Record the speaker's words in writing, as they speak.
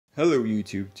Hello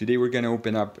YouTube, today we're gonna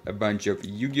open up a bunch of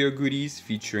Yu-Gi-Oh goodies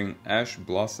featuring Ash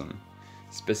Blossom.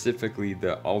 Specifically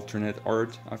the alternate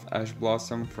art of Ash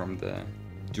Blossom from the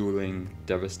Dueling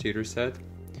Devastator set.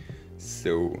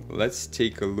 So let's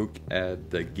take a look at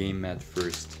the game mat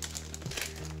first.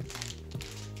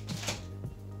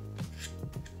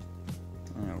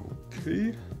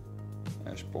 Okay,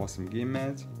 Ash Blossom game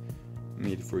mat,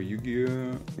 made for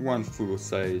Yu-Gi-Oh! One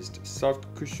full-sized,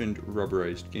 soft cushioned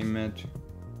rubberized game mat.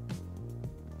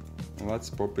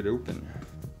 Let's pop it open.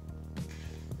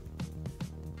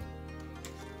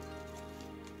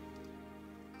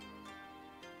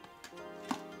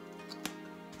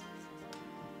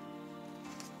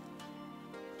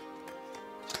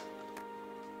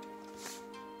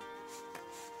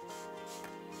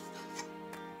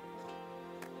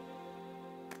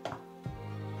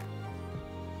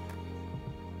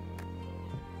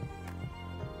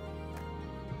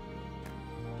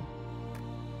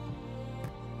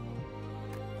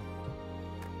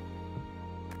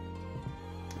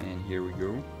 And here we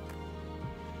go.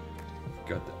 We've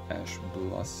got the Ash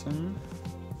Blossom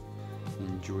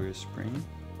and Joyous Spring.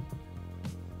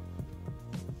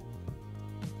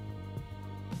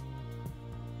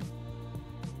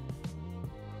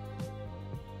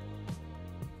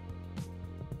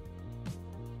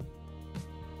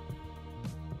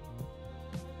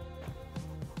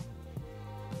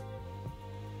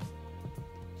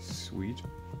 Sweet.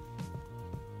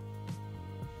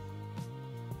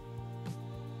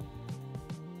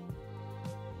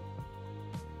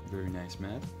 Very nice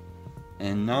mat.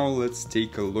 And now let's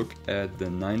take a look at the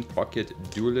 9-pocket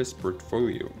Duelist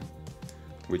portfolio,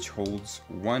 which holds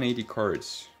 180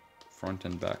 cards, front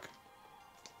and back.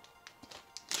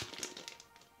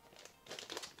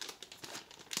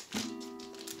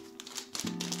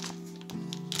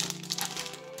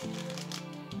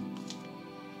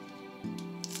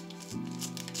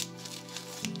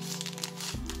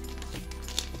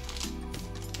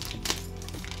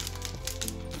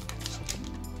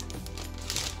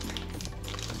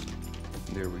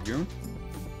 There we go.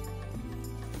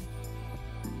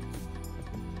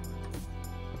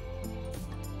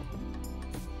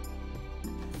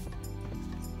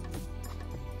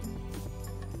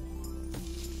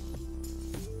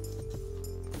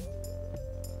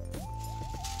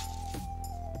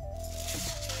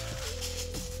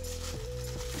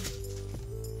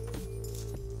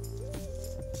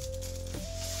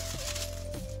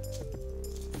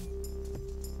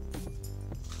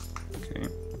 Okay.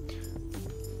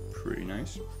 Pretty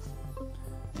nice.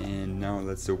 And now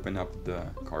let's open up the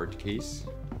card case.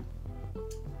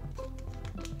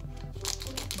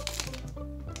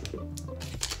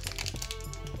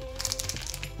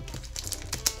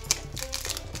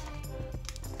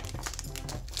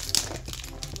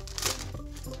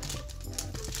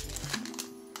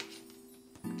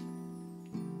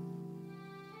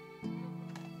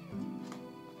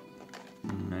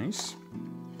 Nice.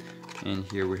 And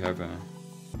here we have a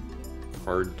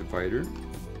card divider,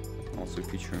 also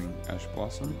featuring Ash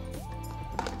Blossom.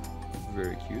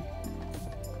 Very cute.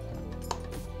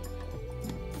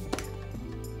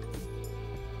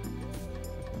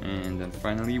 And then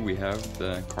finally we have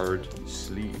the card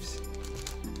sleeves.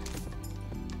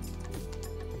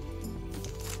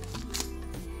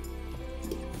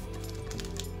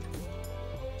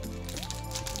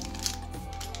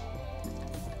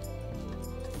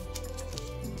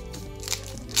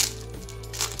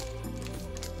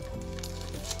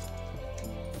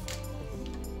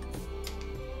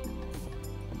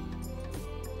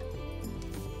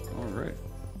 Alright,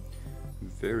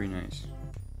 very nice.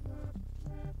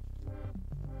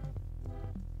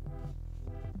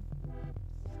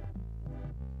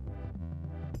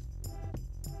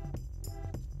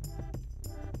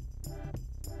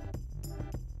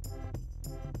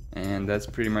 And that's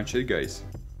pretty much it, guys.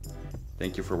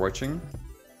 Thank you for watching.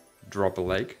 Drop a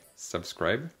like,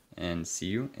 subscribe, and see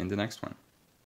you in the next one.